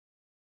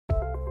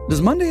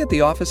Does Monday at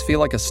the office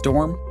feel like a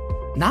storm?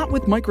 Not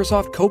with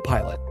Microsoft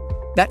Copilot.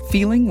 That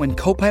feeling when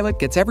Copilot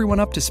gets everyone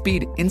up to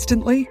speed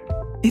instantly?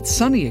 It's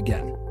sunny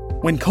again.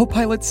 When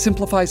Copilot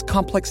simplifies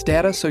complex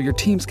data so your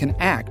teams can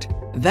act,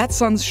 that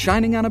sun's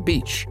shining on a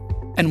beach.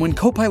 And when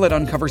Copilot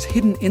uncovers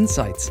hidden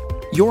insights,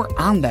 you're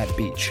on that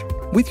beach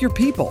with your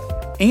people,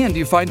 and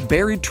you find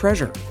buried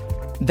treasure.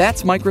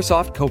 That's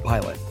Microsoft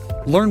Copilot.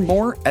 Learn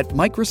more at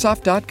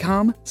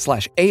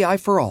Microsoft.com/AI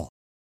for all.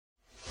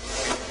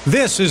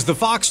 This is the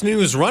Fox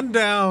News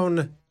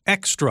Rundown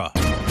Extra.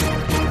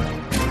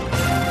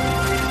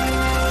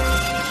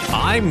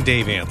 I'm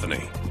Dave Anthony.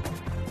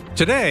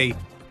 Today,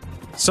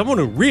 someone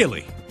who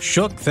really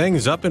shook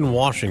things up in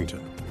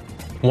Washington.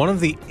 One of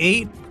the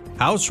 8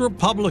 House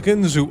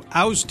Republicans who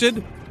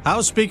ousted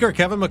House Speaker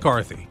Kevin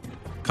McCarthy,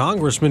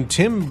 Congressman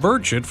Tim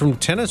Burchett from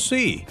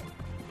Tennessee.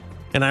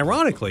 And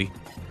ironically,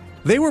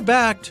 they were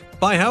backed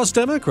by House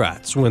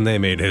Democrats when they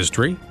made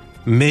history,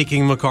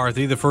 making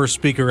McCarthy the first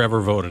speaker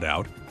ever voted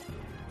out.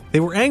 They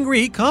were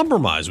angry he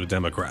compromised with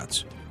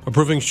Democrats,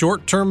 approving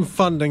short-term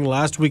funding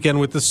last weekend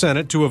with the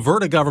Senate to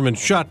avert a government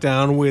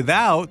shutdown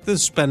without the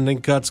spending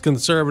cuts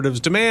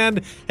conservatives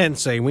demand and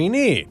say we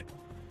need.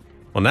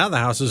 Well, now the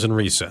House is in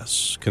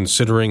recess,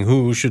 considering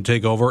who should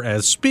take over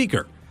as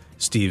Speaker.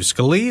 Steve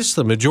Scalise,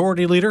 the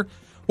Majority Leader,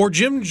 or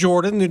Jim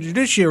Jordan, the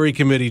Judiciary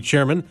Committee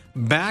Chairman,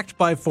 backed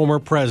by former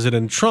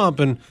President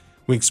Trump, and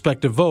we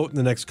expect a vote in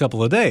the next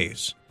couple of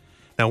days.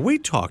 Now, we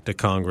talked to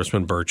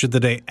Congressman Burchett the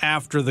day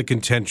after the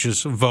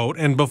contentious vote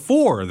and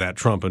before that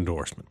Trump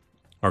endorsement.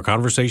 Our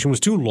conversation was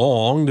too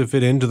long to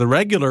fit into the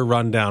regular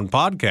Rundown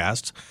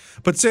podcasts,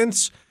 but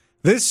since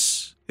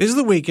this is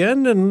the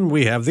weekend and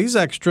we have these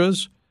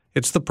extras,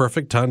 it's the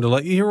perfect time to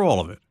let you hear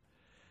all of it.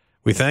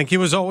 We thank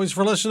you as always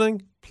for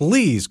listening.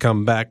 Please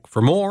come back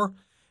for more.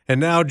 And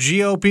now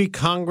GOP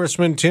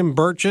Congressman Tim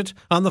Burchett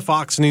on the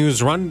Fox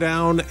News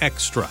Rundown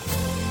Extra.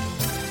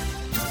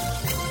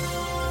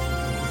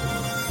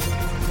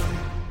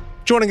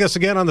 Joining us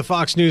again on the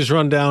Fox News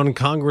Rundown,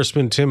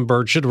 Congressman Tim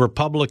Burchett,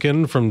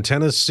 Republican from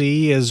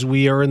Tennessee, as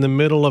we are in the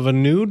middle of a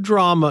new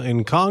drama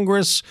in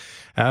Congress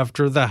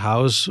after the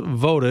House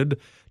voted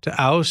to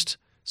oust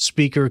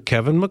Speaker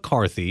Kevin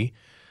McCarthy.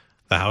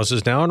 The House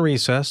is now in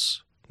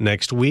recess.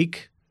 Next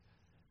week,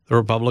 the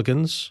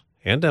Republicans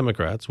and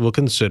Democrats will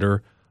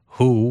consider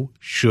who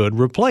should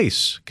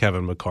replace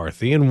Kevin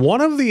McCarthy. And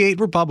one of the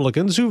 8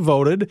 Republicans who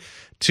voted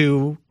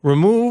to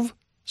remove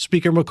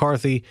Speaker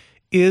McCarthy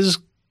is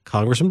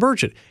Congressman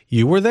Burchett.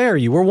 You were there.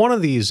 You were one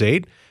of these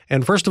 8.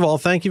 And first of all,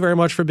 thank you very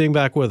much for being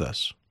back with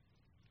us.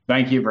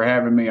 Thank you for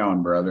having me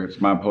on, brother. It's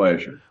my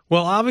pleasure.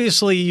 Well,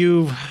 obviously,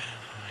 you've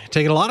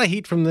taken a lot of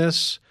heat from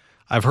this.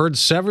 I've heard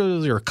several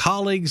of your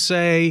colleagues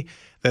say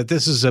that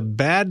this is a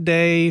bad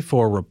day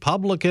for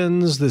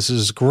Republicans. This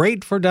is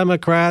great for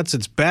Democrats.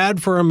 It's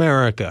bad for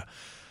America.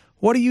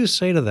 What do you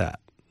say to that?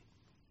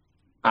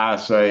 I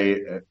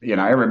say,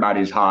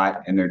 everybody's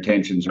hot and their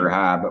tensions are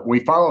high, but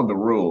we follow the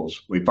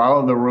rules. We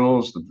follow the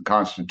rules, the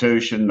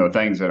Constitution, the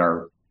things that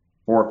our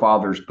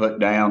forefathers put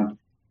down,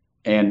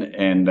 and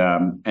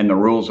the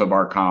rules of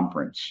our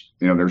conference.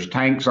 There's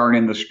tanks aren't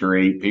in the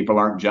street. People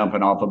aren't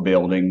jumping off of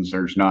buildings.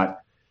 There's not,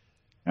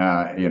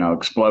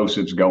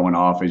 explosives going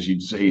off as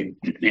you'd see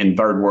in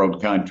third world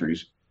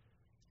countries.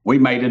 We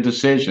made a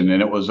decision,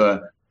 and it was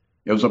a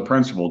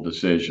principled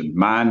decision.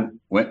 Mine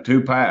went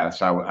 2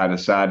 paths. I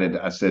decided,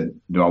 I said,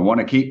 do I want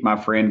to keep my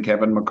friend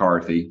Kevin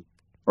McCarthy,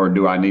 or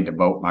do I need to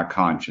vote my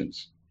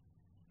conscience?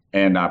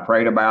 And I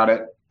prayed about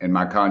it, and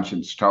my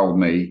conscience told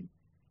me,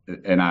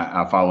 and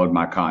I followed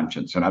my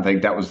conscience. And I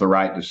think that was the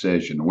right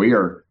decision. We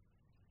are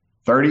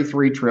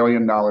 $33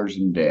 trillion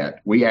in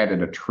debt. We added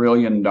 $1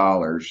 trillion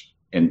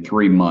in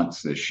 3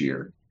 months this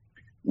year.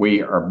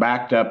 We are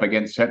backed up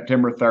against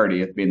September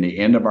 30th being the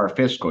end of our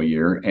fiscal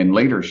year, and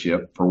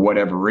leadership, for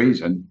whatever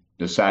reason,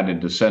 decided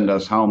to send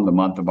us home the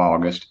month of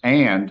August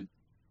and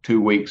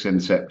 2 weeks in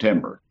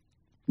September.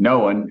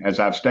 Knowing, as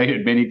I've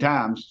stated many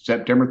times,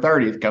 September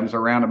 30th comes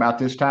around about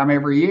this time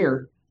every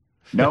year,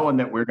 knowing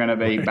that we're going to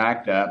be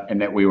backed up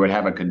and that we would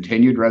have a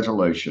continued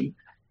resolution.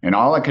 And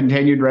all a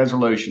continued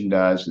resolution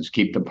does is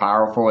keep the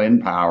powerful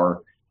in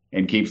power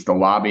and keeps the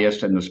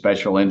lobbyists and the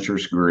special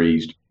interests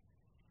greased.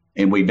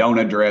 And we don't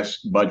address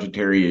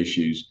budgetary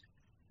issues.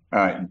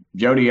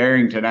 Jody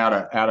Arrington out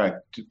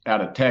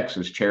of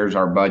Texas chairs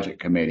our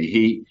budget committee.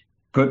 He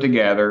put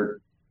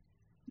together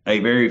a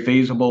very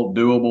feasible,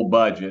 doable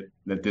budget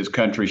that this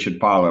country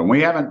should follow. And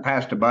we haven't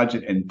passed a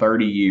budget in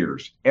 30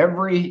 years.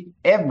 Every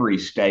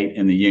state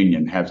in the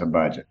union has a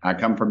budget. I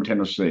come from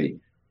Tennessee.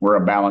 We're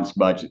a balanced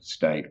budget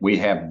state. We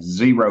have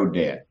zero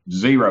debt.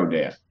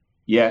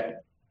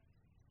 Yet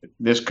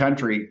this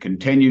country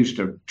continues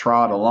to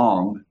trot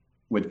along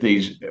with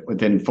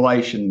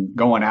inflation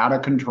going out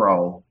of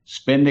control,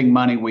 spending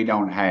money we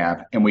don't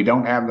have, and we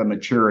don't have the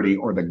maturity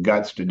or the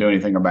guts to do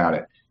anything about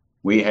it.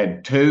 We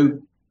had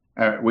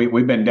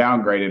we've been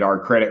downgraded. Our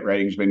credit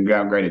rating's been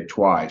downgraded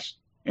twice.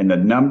 And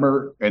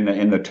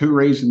the 2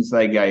 reasons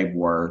they gave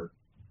were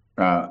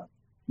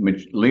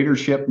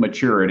leadership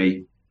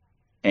maturity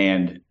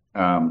and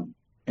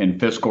and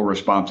fiscal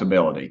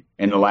responsibility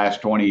in the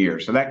last 20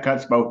 years. So that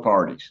cuts both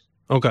parties.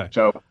 Okay.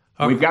 So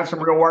we've got some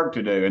real work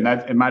to do,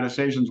 and my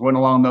decisions went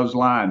along those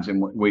lines,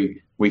 and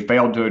we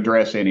failed to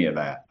address any of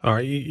that. All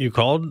right. You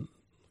called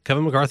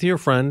Kevin McCarthy your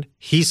friend.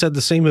 He said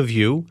the same of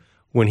you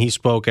when he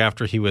spoke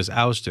after he was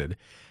ousted.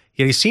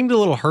 Yet he seemed a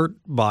little hurt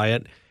by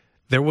it.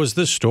 There was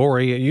this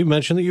story, you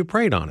mentioned that you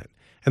prayed on it,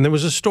 and there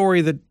was a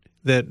story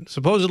that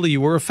supposedly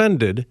you were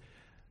offended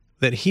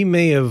that he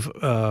may have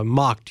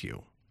mocked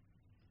you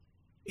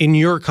in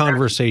your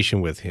conversation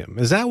with him.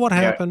 Is that what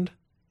happened?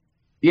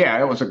 Yeah,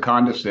 it was a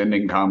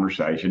condescending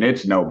conversation.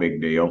 It's no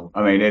big deal.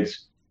 I mean,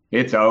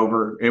 it's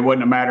over. It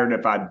wouldn't have mattered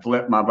if I'd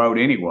flipped my vote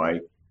anyway.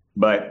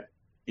 But,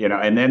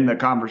 and then the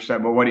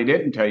conversation, but what he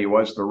didn't tell you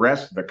was the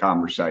rest of the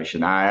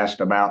conversation. I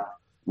asked about,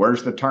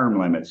 where's the term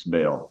limits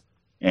bill?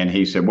 And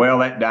he said, well,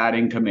 that died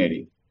in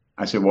committee.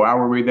 I said, well, why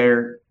were we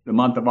there the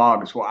month of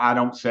August? Well, I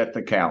don't set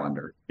the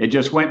calendar. It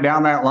just went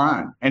down that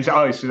line. And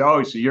so he said,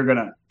 so you're going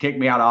to kick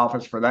me out of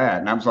office for that?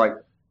 And I was like,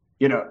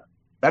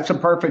 that's a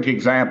perfect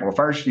example.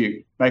 First,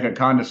 you make a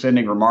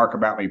condescending remark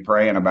about me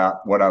praying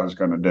about what I was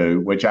going to do,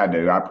 which I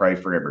do. I pray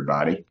for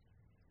everybody,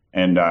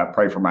 and I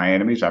pray for my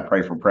enemies. I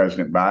pray for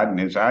President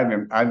Biden.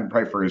 I even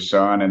pray for his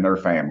son and their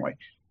family.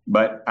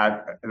 But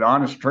the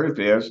honest truth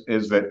is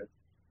that,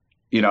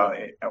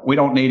 we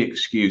don't need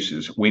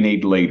excuses. We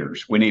need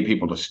leaders. We need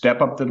people to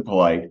step up to the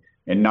plate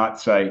and not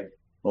say,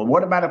 well,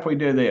 what about if we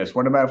do this?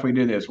 What about if we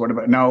do this?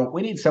 No,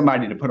 we need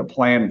somebody to put a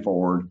plan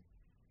forward,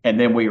 and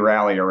then we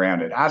rally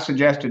around it. I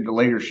suggested to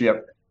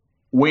leadership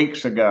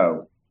weeks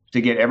ago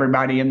to get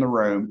everybody in the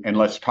room and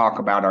let's talk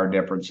about our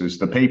differences.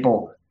 The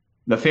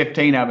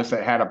 15 of us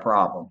that had a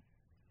problem,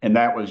 and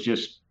that was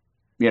just,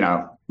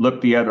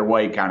 look the other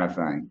way kind of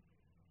thing.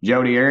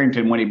 Jody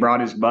Arrington, when he brought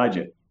his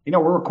budget,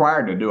 we're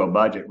required to do a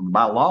budget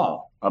by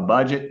law, a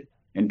budget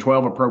and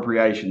 12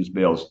 appropriations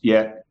bills.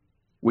 Yet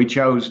we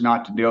chose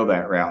not to do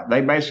that route.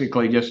 They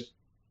basically just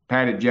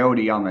patted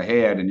Jody on the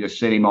head and just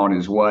sent him on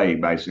his way,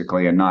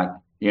 basically, and not,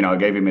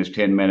 gave him his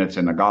 10 minutes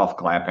and a golf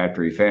clap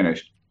after he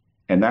finished.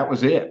 And that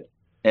was it.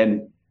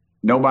 And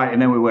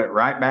then we went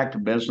right back to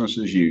business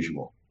as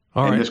usual.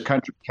 This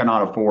country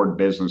cannot afford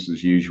business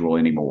as usual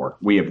anymore.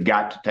 We have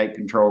got to take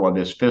control of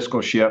this fiscal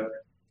ship.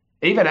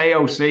 Even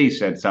AOC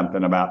said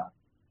something about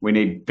we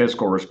need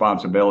fiscal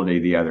responsibility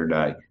the other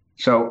day.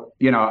 So,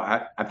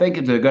 I think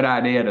it's a good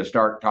idea to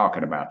start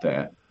talking about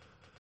that.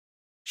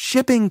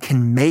 Shipping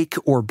can make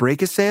or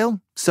break a sale,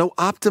 so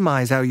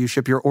optimize how you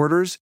ship your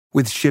orders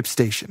with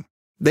ShipStation.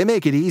 They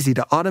make it easy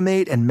to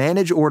automate and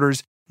manage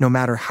orders no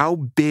matter how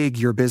big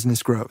your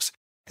business grows.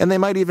 And they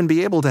might even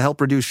be able to help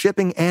reduce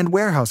shipping and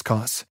warehouse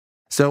costs.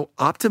 So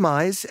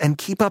optimize and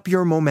keep up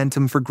your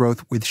momentum for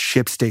growth with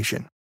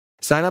ShipStation.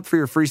 Sign up for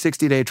your free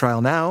 60-day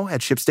trial now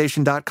at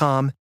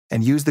ShipStation.com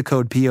and use the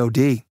code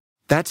POD.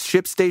 That's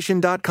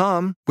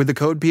ShipStation.com with the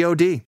code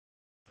POD.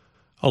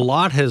 A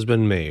lot has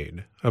been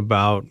made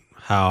about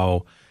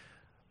how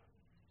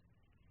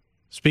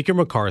Speaker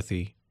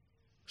McCarthy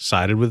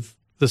sided with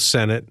the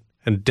Senate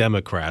and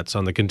Democrats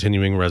on the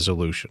continuing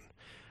resolution,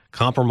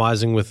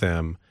 compromising with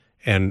them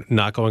and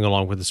not going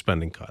along with the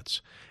spending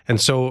cuts. And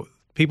so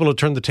people have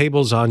turned the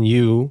tables on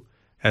you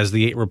as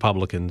the 8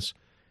 Republicans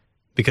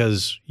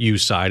because you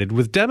sided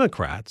with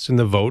Democrats in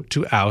the vote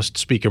to oust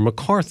Speaker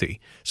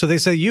McCarthy. So they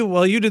say,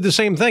 you did the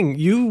same thing.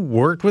 You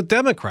worked with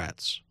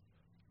Democrats.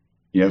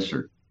 Yes,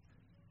 sir.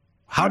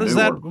 How does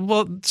that,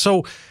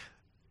 so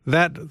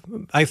that,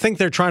 I think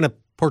they're trying to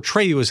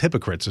portray you as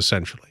hypocrites,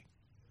 essentially.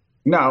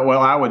 No,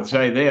 well, I would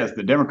say this.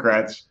 The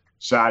Democrats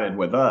sided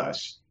with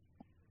us,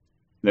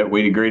 that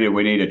we agreed that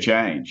we need a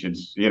change.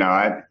 It's,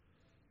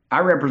 I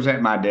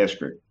represent my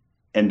district,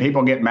 and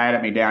people get mad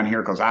at me down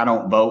here because I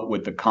don't vote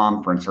with the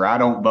conference, or I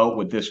don't vote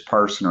with this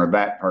person or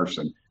that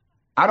person.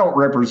 I don't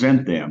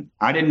represent them.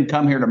 I didn't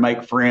come here to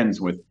make friends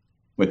with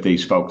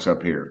these folks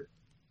up here.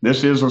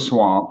 This is a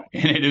swamp,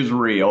 and it is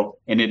real,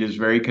 and it is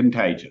very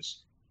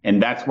contagious.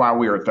 And that's why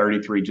we are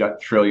 $33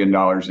 trillion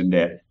in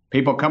debt.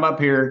 People come up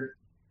here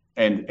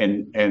and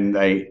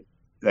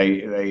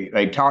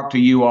they talk to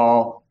you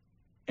all,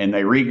 and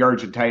they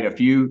regurgitate a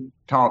few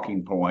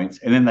talking points,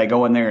 and then they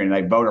go in there and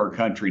they vote our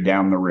country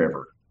down the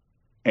river.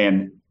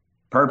 And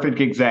perfect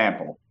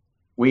example,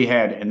 we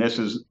had, and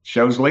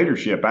shows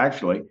leadership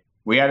actually,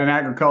 we had an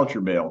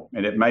agriculture bill,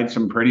 and it made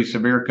some pretty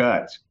severe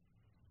cuts.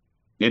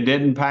 It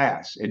didn't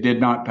pass. It did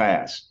not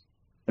pass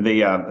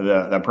the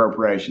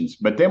appropriations.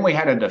 But then we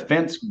had a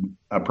defense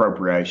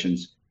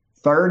appropriations,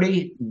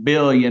 $30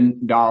 billion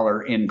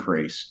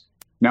increase.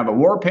 Now, the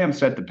war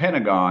pimps at the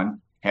Pentagon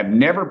have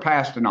never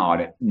passed an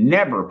audit.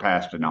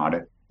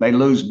 They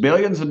lose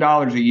billions of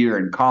dollars a year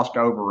in cost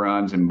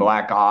overruns and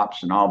black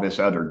ops and all this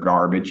other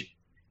garbage.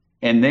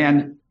 And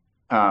then,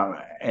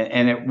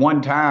 and at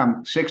one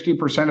time,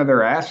 60% of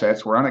their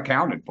assets were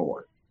unaccounted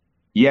for.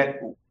 Yet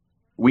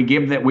we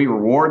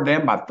reward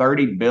them by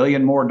 $30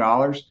 billion more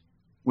dollars.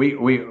 We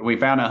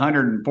found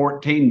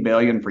 $114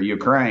 billion for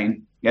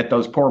Ukraine. Yet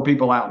those poor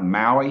people out in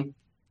Maui,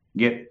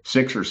 get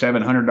 $600 or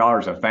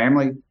 $700 a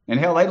family. And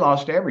hell, they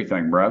lost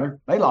everything, brother.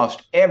 They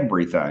lost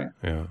everything.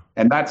 Yeah.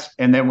 And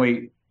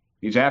then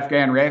these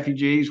Afghan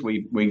refugees,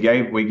 we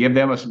give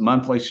them a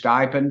monthly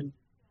stipend,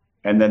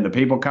 and then the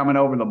people coming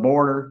over the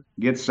border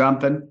get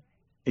something.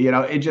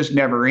 It just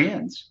never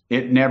ends.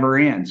 It never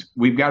ends.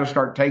 We've got to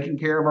start taking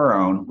care of our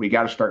own. We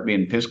got to start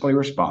being fiscally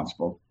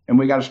responsible, and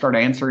we got to start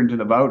answering to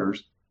the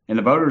voters. And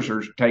the voters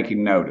are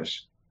taking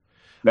notice.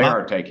 They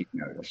are taking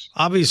notice.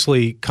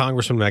 Obviously,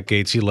 Congressman Matt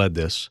Gaetz, he led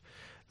this.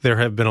 There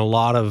have been a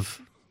lot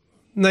of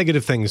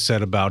negative things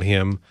said about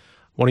him.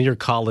 One of your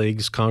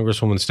colleagues,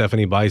 Congresswoman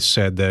Stephanie Bice,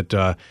 said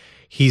that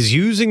he's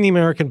using the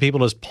American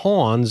people as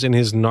pawns in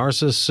his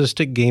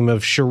narcissistic game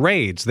of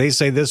charades. They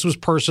say this was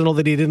personal,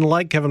 that he didn't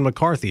like Kevin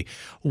McCarthy.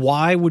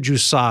 Why would you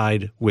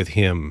side with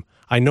him?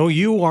 I know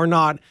you are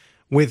not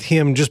with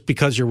him just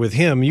because you're with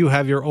him. You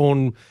have your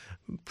own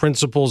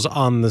principles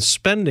on the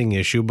spending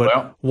issue,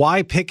 but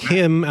why pick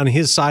him on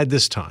his side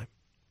this time?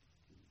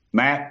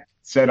 Matt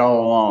said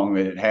all along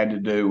that it had to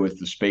do with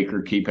the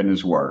speaker keeping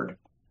his word.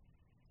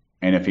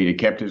 And if he'd have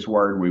kept his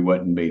word, we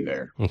wouldn't be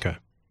there. Okay.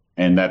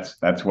 And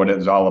that's what it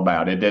was all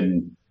about. It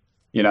didn't,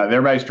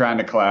 everybody's trying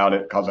to cloud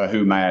it because of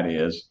who Matt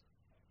is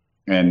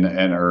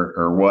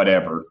or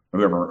whatever,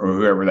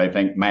 whoever they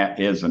think Matt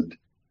isn't.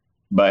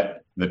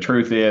 But the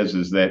truth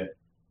is that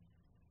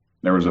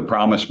there was a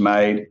promise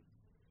made,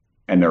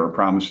 and there were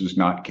promises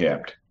not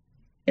kept,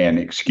 and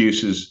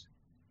excuses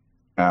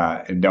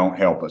don't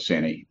help us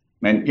any.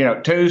 And,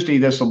 Tuesday,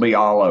 this will be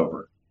all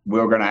over.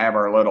 We're going to have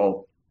our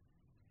little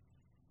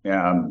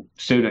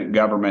student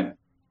government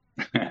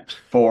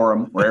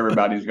forum where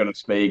everybody's going to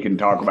speak and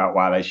talk about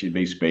why they should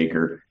be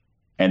speaker.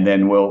 And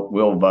then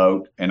we'll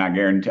vote. And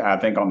I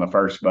think on the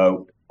first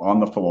vote on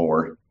the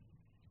floor,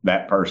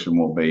 that person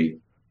will be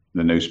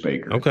the new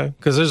speaker. Okay.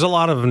 Because there's a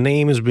lot of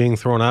names being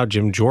thrown out,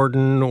 Jim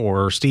Jordan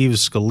or Steve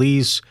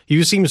Scalise.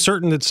 You seem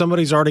certain that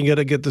somebody's already going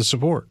to get the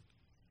support.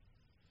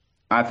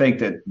 I think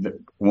that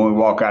when we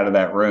walk out of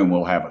that room,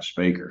 we'll have a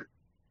speaker.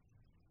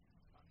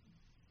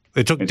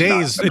 It took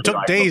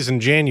days in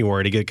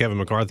January to get Kevin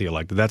McCarthy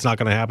elected. That's not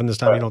going to happen this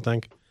time, you don't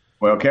think?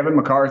 Well, Kevin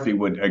McCarthy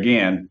would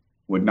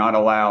not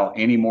allow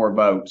any more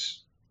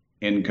votes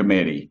in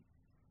committee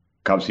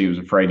because he was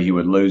afraid he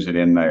would lose it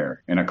in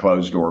there in a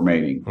closed-door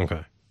meeting.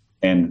 Okay.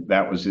 And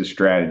that was his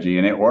strategy,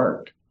 and it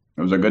worked.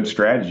 It was a good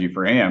strategy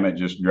for him. It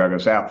just drug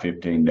us out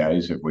 15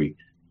 days that we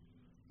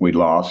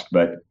lost.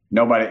 But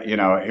nobody,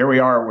 here we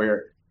are.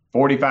 We're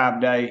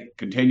 45-day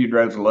continued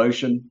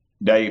resolution,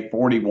 day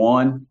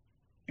 41.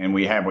 And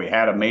we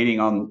had a meeting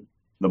on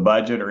the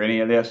budget or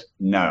any of this?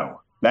 No.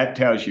 That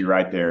tells you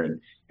right there.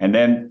 And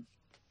then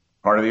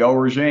part of the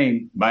old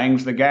regime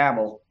bangs the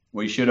gavel.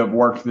 We should have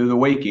worked through the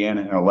weekend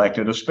and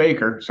elected a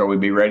speaker so we'd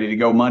be ready to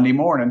go Monday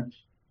morning.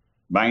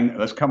 Bang,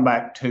 let's come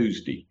back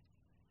Tuesday.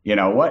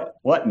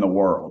 What in the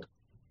world?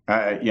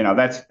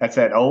 That's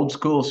that old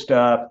school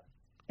stuff.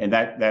 And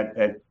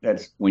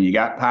that's when you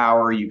got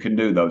power, you can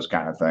do those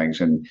kind of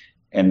things. And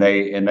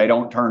they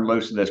don't turn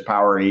loose of this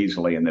power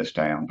easily in this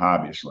town,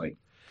 obviously.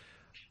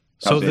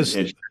 So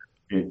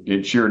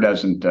it sure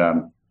doesn't.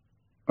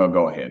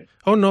 Go ahead.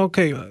 Oh no.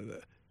 Okay.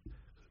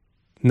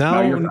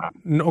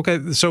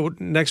 Okay. So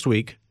next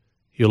week,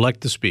 you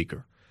elect the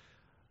speaker.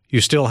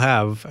 You still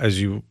have,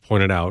 as you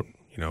pointed out,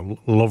 a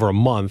little over a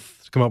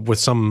month to come up with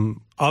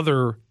some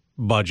other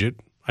budget.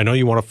 I know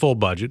you want a full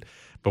budget,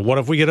 but what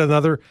if we get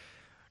another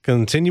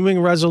continuing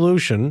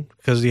resolution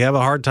because you have a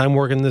hard time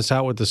working this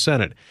out with the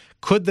Senate?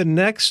 Could the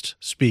next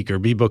speaker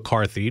be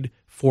McCarthy'd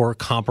for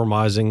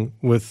compromising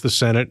with the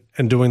Senate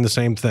and doing the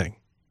same thing?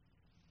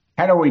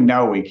 How do we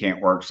know we can't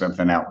work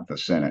something out with the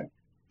Senate?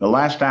 The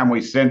last time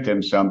we sent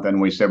them something,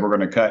 we said we're going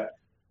to cut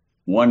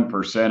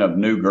 1% of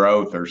new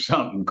growth or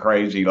something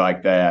crazy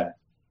like that.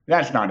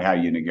 That's not how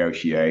you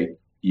negotiate.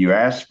 You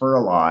ask for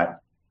a lot.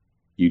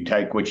 You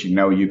take what you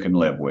know you can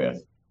live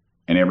with,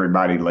 and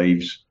everybody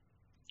leaves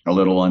a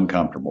little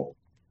uncomfortable.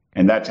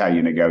 And that's how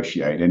you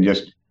negotiate. And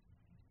just,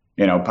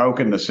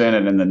 poking the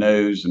Senate in the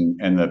news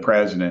and the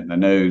president in the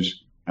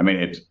news. I mean,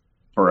 it's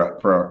for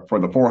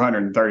the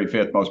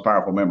 435th most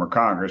powerful member of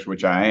Congress,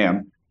 which I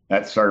am,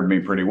 that served me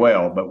pretty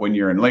well. But when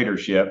you're in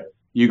leadership,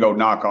 you go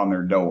knock on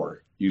their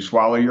door. You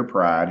swallow your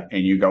pride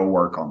and you go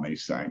work on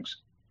these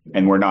things.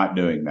 And we're not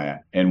doing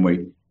that. And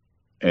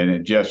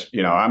it just,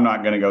 I'm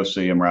not going to go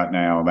see them right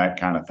now, that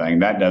kind of thing.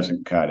 That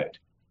doesn't cut it.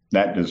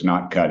 That does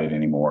not cut it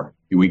anymore.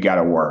 We got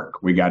to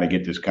work. We got to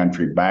get this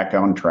country back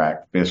on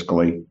track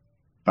fiscally,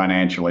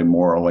 financially,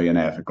 morally, and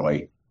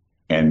ethically.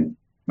 And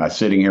by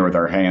sitting here with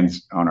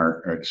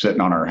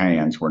sitting on our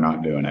hands, we're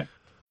not doing it.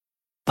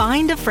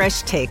 Find a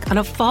fresh take on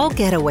a fall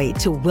getaway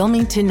to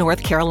Wilmington,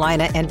 North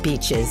Carolina and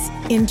beaches.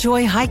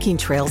 Enjoy hiking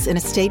trails in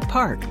a state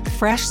park,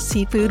 fresh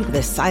seafood with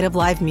a side of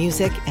live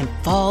music, and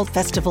fall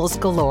festivals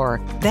galore.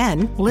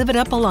 Then live it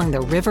up along the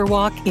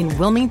Riverwalk in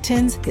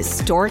Wilmington's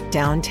historic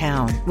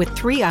downtown. With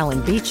 3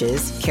 island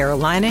beaches,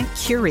 Carolina,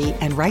 Curie,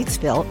 and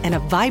Wrightsville, and a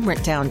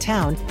vibrant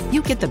downtown,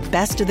 you get the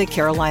best of the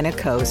Carolina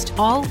coast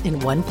all in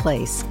one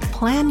place.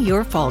 Plan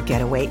your fall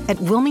getaway at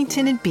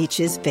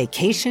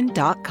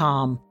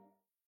WilmingtonandBeachesVacation.com.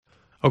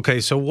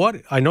 Okay, so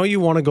I know you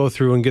want to go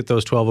through and get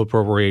those 12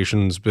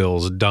 appropriations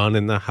bills done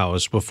in the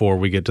House before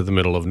we get to the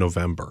middle of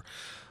November.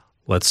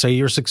 Let's say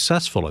you're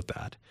successful at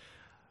that.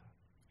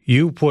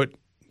 You put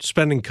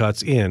spending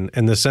cuts in,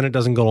 and the Senate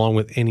doesn't go along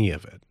with any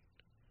of it.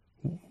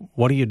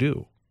 What do you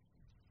do?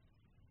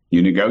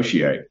 You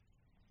negotiate.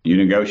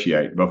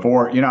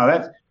 Before,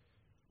 that's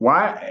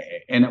why.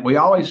 And we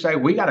always say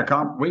we got to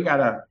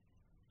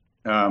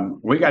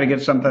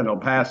get something that'll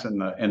pass in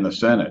the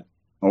Senate.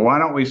 Well, why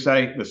don't we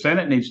say the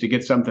Senate needs to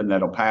get something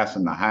that'll pass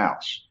in the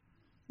House?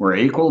 We're an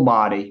equal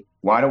body.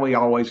 Why do we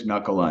always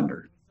knuckle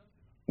under?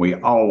 We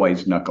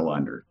always knuckle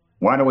under.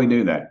 Why do we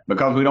do that?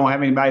 Because we don't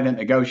have anybody that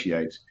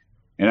negotiates.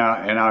 And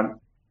I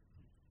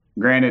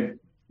granted,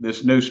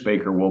 this new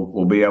speaker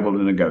will be able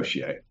to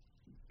negotiate,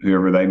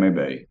 whoever they may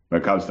be,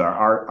 because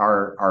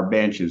our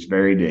bench is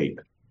very deep.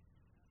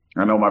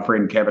 I know my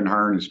friend Kevin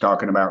Hearn is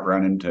talking about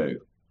running too.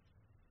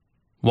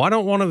 Why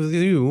don't one of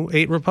you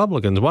 8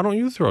 Republicans, why don't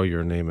you throw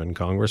your name in,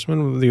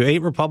 Congressman? The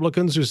 8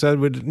 Republicans who said,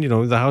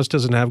 the House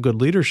doesn't have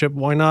good leadership,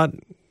 why not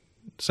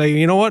say,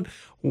 you know what,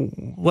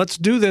 let's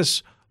do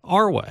this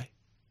our way,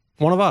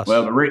 one of us?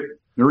 Well,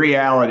 the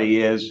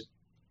reality is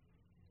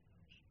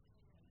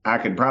I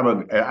could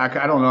probably,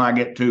 I don't know, I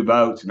get 2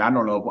 votes, and I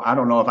don't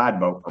know if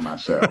I'd vote for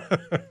myself.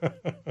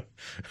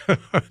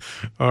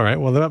 All right,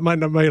 well, that might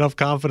not make enough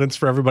confidence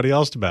for everybody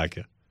else to back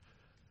you.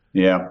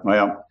 Yeah,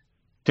 well,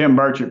 Tim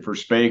Burchett for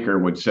Speaker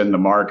would send the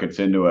markets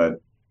into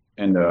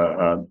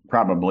the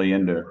grifters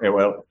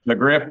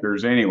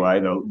anyway,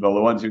 the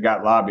ones who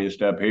got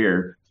lobbyists up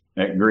here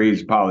that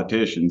grease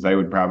politicians. They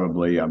would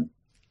probably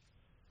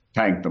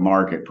tank the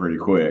market pretty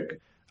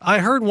quick. I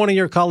heard one of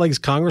your colleagues,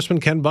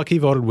 Congressman Ken Buck, he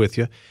voted with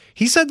you.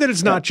 He said that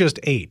it's not just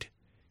 8.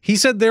 He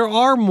said there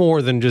are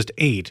more than just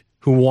 8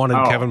 who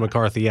wanted Kevin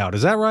McCarthy out.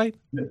 Is that right?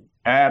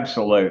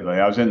 Absolutely.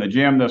 I was in the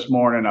gym this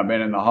morning. I've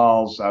been in the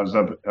halls. I was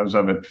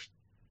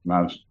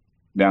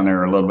down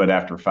there a little bit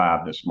after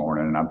 5 this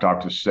morning, and I've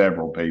talked to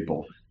several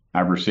people.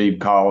 I've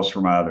received calls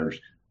from others,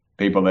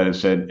 people that have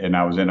said, and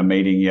I was in a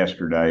meeting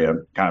yesterday, a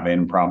kind of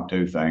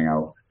impromptu thing.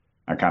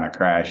 I kind of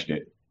crashed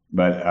it,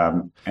 but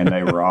and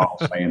they were all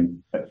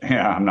saying,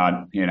 yeah, I'm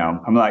not,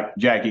 I'm like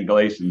Jackie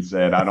Gleason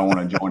said, I don't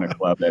want to join a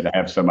club that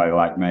have somebody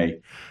like me,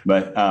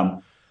 but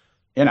I'm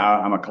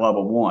a club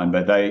of one.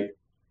 But the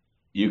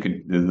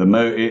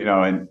move,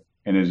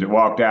 and as it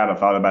walked out, I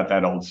thought about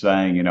that old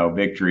saying,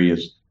 victory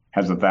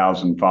has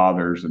 1,000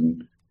 fathers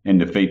and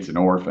defeats an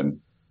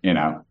orphan,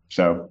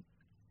 So,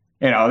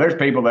 there's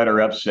people that are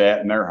upset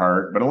and they're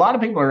hurt, but a lot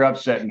of people are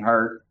upset and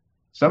hurt.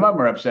 Some of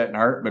them are upset and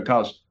hurt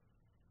because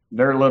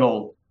their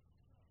little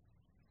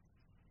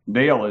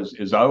deal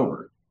is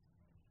over.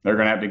 They're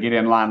going to have to get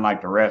in line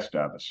like the rest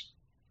of us.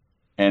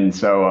 And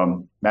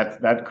so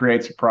that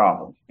creates a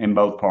problem in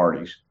both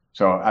parties.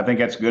 So I think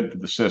that's good for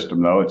the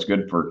system, though. It's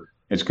good for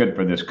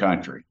this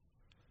country.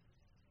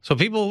 So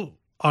people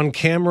on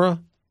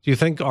camera, do you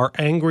think, are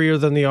angrier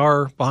than they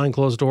are behind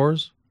closed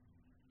doors?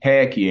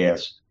 Heck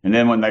yes. And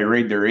then when they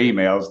read their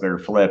emails, they're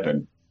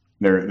flipping.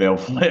 They'll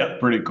flip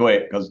pretty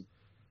quick because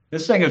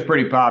this thing is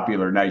pretty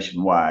popular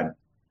nationwide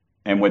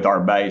and with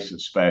our base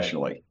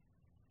especially.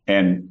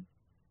 And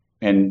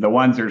the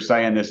ones that are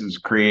saying this is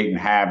creating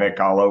havoc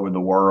all over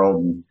the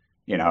world, and,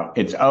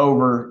 it's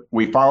over.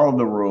 We follow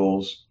the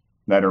rules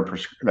that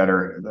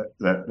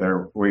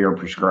we are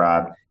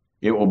prescribed.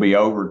 It will be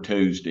over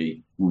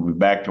Tuesday. We'll be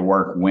back to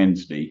work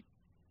Wednesday.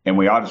 And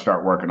we ought to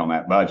start working on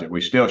that budget. We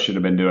still should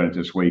have been doing it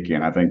this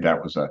weekend. I think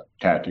that was a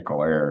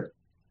tactical error,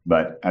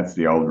 but that's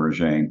the old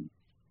regime.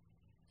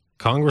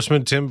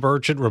 Congressman Tim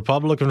Burchett,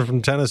 Republican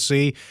from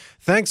Tennessee,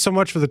 thanks so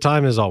much for the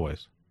time as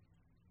always.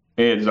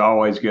 It's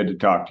always good to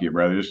talk to you,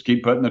 brother. Just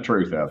keep putting the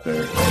truth out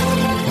there.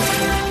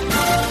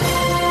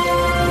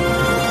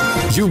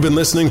 You've been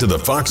listening to the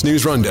Fox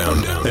News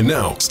Rundown. And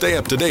now, stay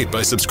up to date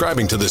by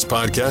subscribing to this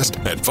podcast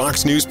at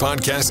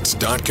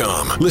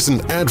foxnewspodcasts.com. Listen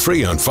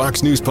ad-free on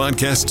Fox News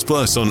Podcasts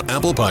Plus on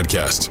Apple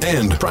Podcasts.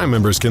 And Prime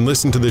members can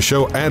listen to the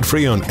show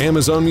ad-free on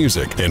Amazon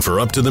Music. And for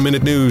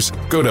up-to-the-minute news,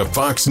 go to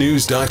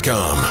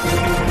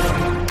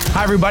foxnews.com.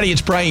 Hi, everybody.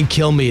 It's Brian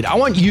Kilmeade. I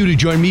want you to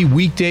join me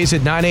weekdays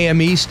at 9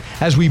 a.m. East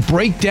as we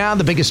break down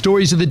the biggest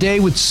stories of the day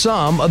with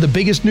some of the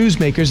biggest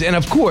newsmakers and,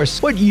 of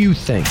course, what you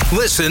think.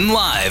 Listen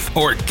live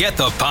or get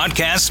the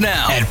podcast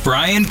now at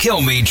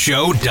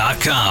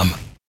BrianKilmeadeShow.com.